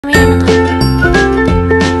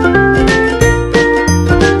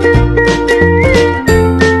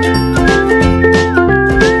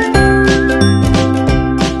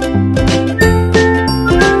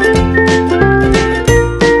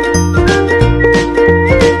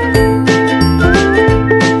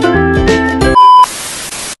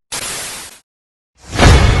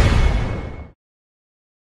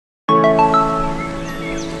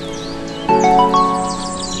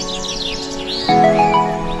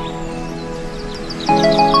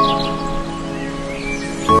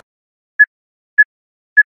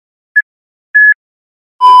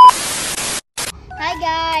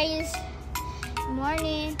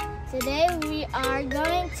Today we are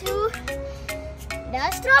going to the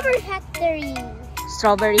strawberry factory.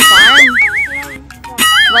 Strawberry farm?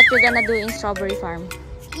 What you gonna do in strawberry farm?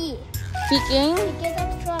 Eat. Picking? Picking of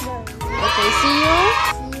strawberry. Okay, see you.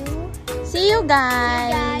 See you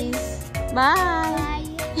guys. Bye.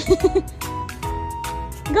 Bye.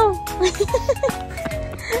 Go.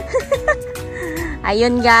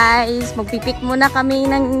 Ayun guys, magpipik muna kami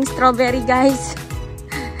ng strawberry guys.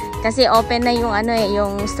 Kasi open na yung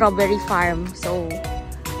yung strawberry farm. So,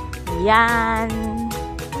 yan.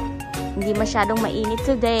 Hindi masyadong mainit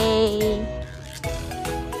today.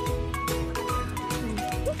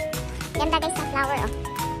 Ganda guys sa flower oh.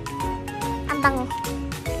 Ang bango.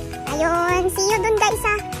 Ayun, see you dun guys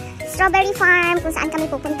sa strawberry farm kung saan kami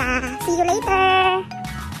pupunta. See you later.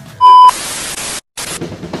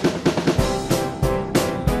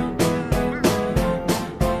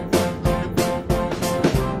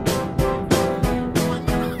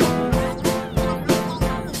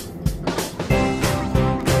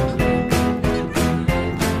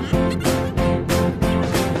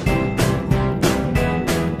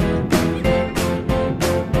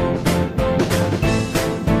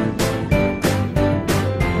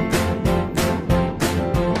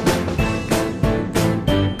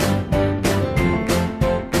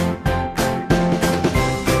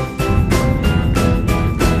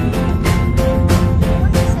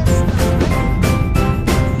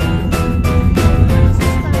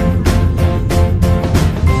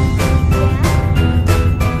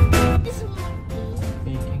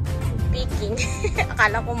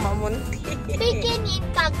 Akala ko mamunti. Speaking in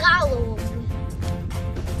Tagalog.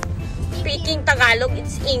 Speaking Tagalog,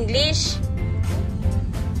 it's English.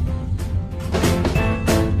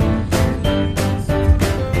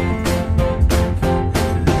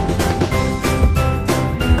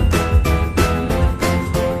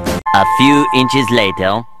 A few inches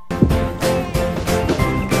later.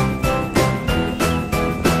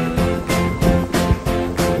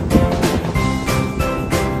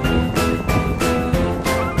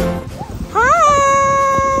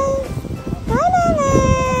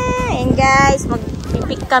 Guys,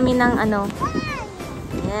 magpipik kami ng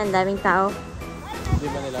Ayan, daming tao. Hindi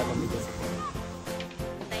ba nila dito?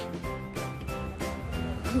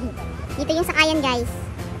 Dito yung sakayan guys.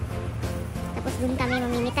 Tapos dun kami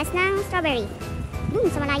mamimitas ng strawberry. Dun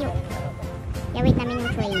sa malayo. Yawait namin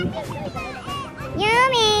yung train.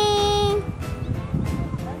 Yumi!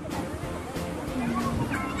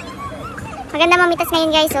 Maganda mamitas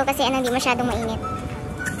ngayon guys kasi hindi masyadong mainit.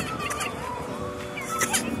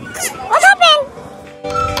 What happened?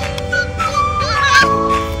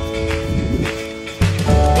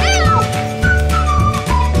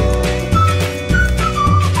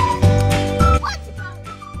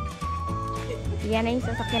 Yan na yung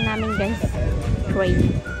sasakyan namin guys.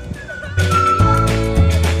 Train.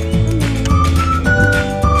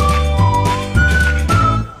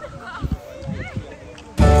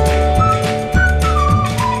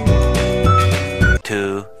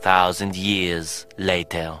 Thousand years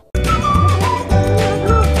later.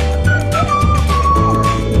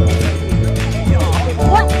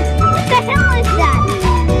 What the hell is that?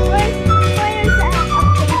 Where's that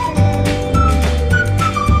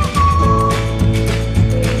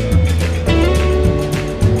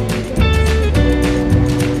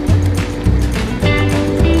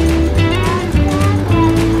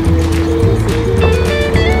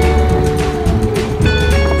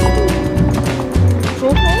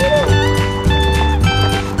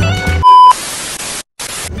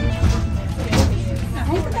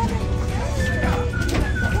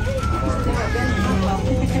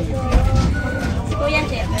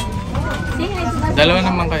Dalawa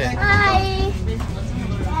naman kaya. Hi!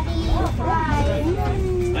 Daddy,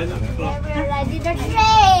 ready the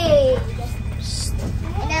train!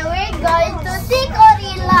 And then we're going to see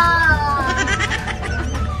gorilla!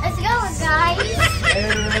 Let's go, guys!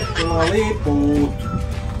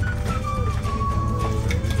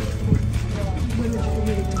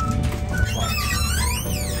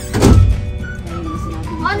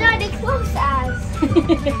 Oh no, they close us!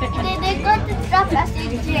 And then they're going to drop us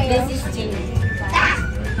in jail. This is jail.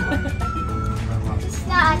 It's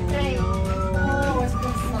not a train.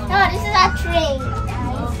 No, this is a train,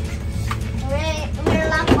 guys. We're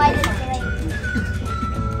locked by the train.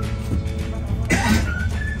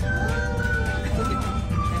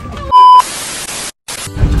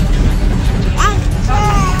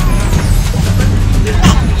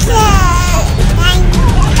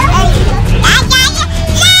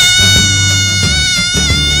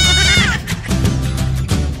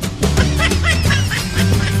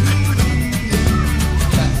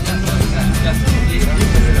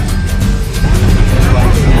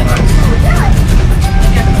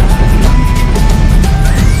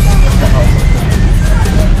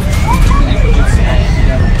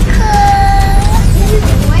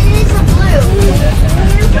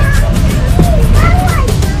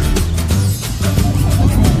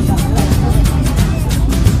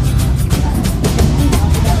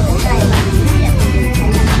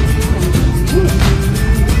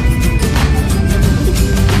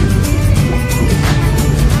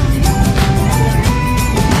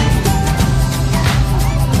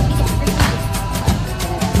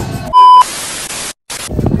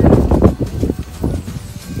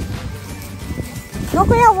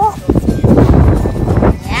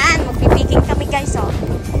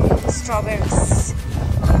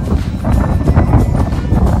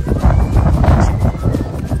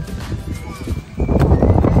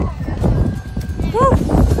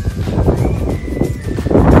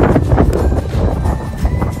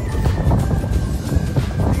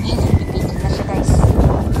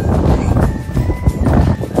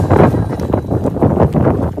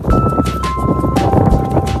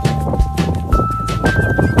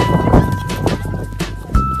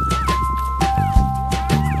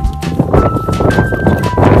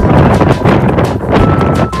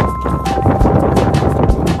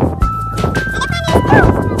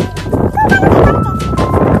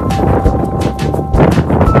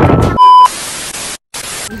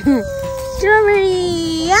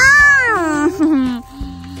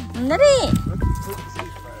 Dali.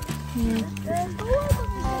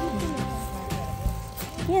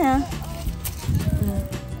 Yeah.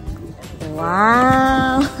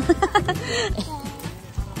 Wow.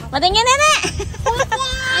 Patingin, Nene.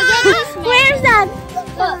 Where's that?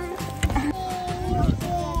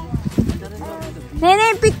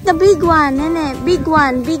 Nene, pick the big one. Nene, big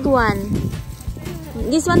one, big one.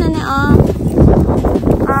 This one, Nene, oh.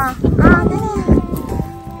 Nene.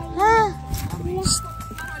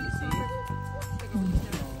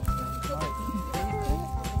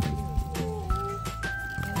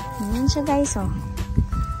 Ayan siya, guys, oh.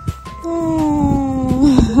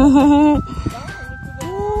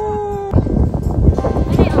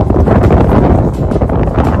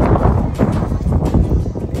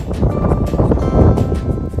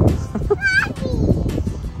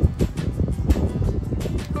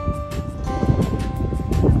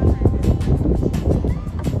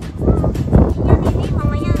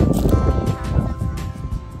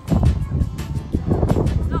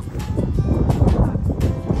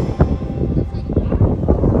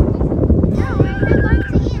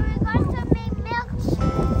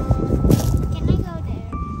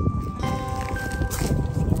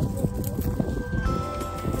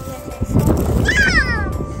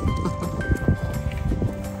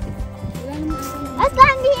 Let's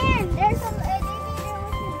land here. There's some.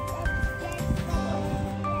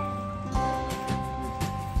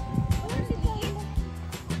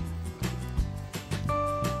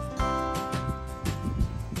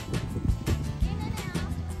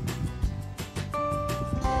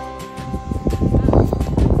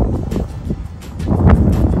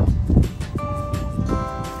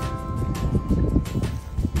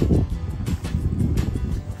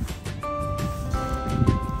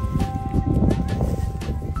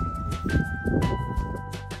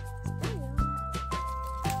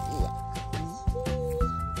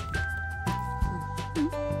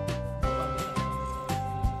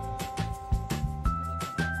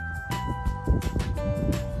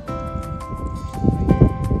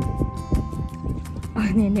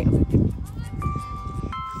 Nene.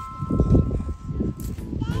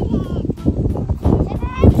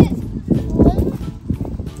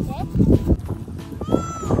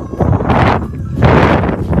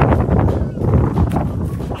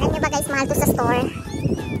 Alam nyo ba guys, mahal to sa store.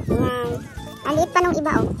 Yan. Ang liit pa nung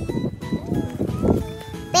iba, oh.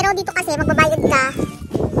 Pero dito kasi magbabayad ka.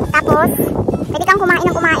 Tapos, pwede kang kumain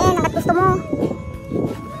ng kumain hanggat gusto mo.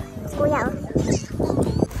 Mas kuya, oh.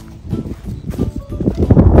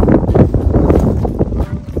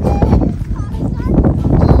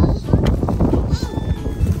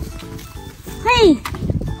 Hey,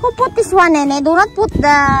 who put this one, Nene? Do not put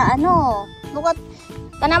the, ano, look at,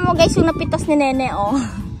 tanan mo guys yung napitas ni Nene, oh.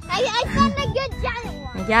 I found a good giant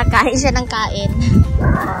one. Yeah, kain siya ng kain.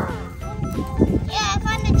 Yeah, I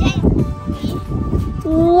found a giant one.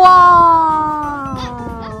 Wow!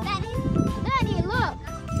 Look, Daddy. Daddy, look.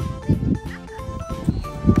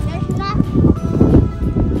 There's nothing.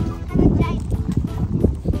 I found a giant one.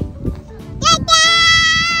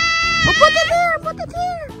 Oh, put it here! Put it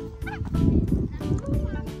here!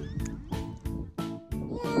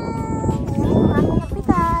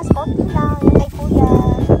 Konti lang, yung kay kuya.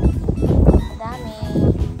 Madami.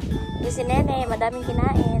 Yung si Nene, madaming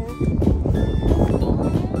kinain.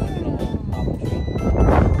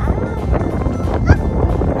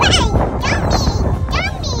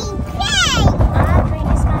 Train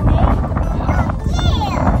is coming.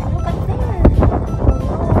 Look at there.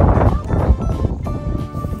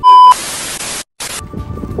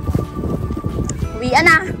 Uwian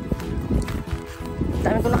na.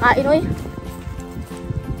 Dami ko nakain, oy.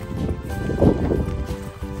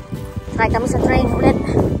 Try kami sa train ulit.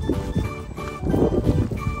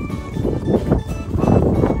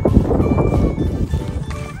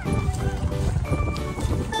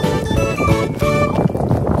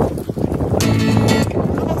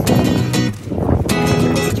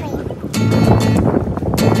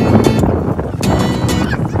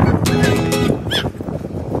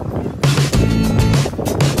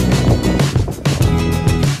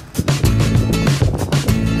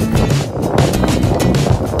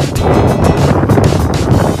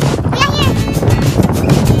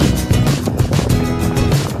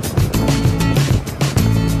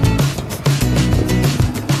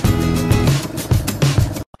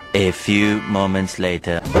 A few moments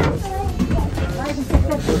later.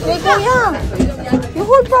 Hey, kuya! You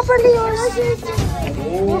hold properly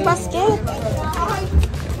your basket.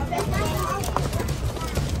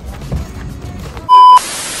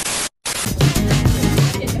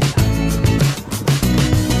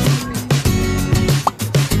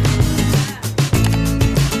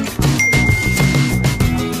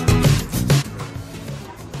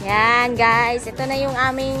 Ayan guys, ito na yung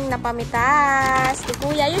aming napamitas.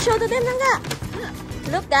 Kuya, you show to them nga.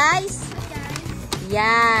 Look guys.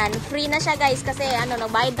 Yan, free na siya guys kasi ano,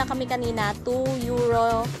 nagbayad na kami kanina,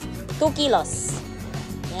 €2, 2 kilos.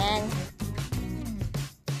 Yan.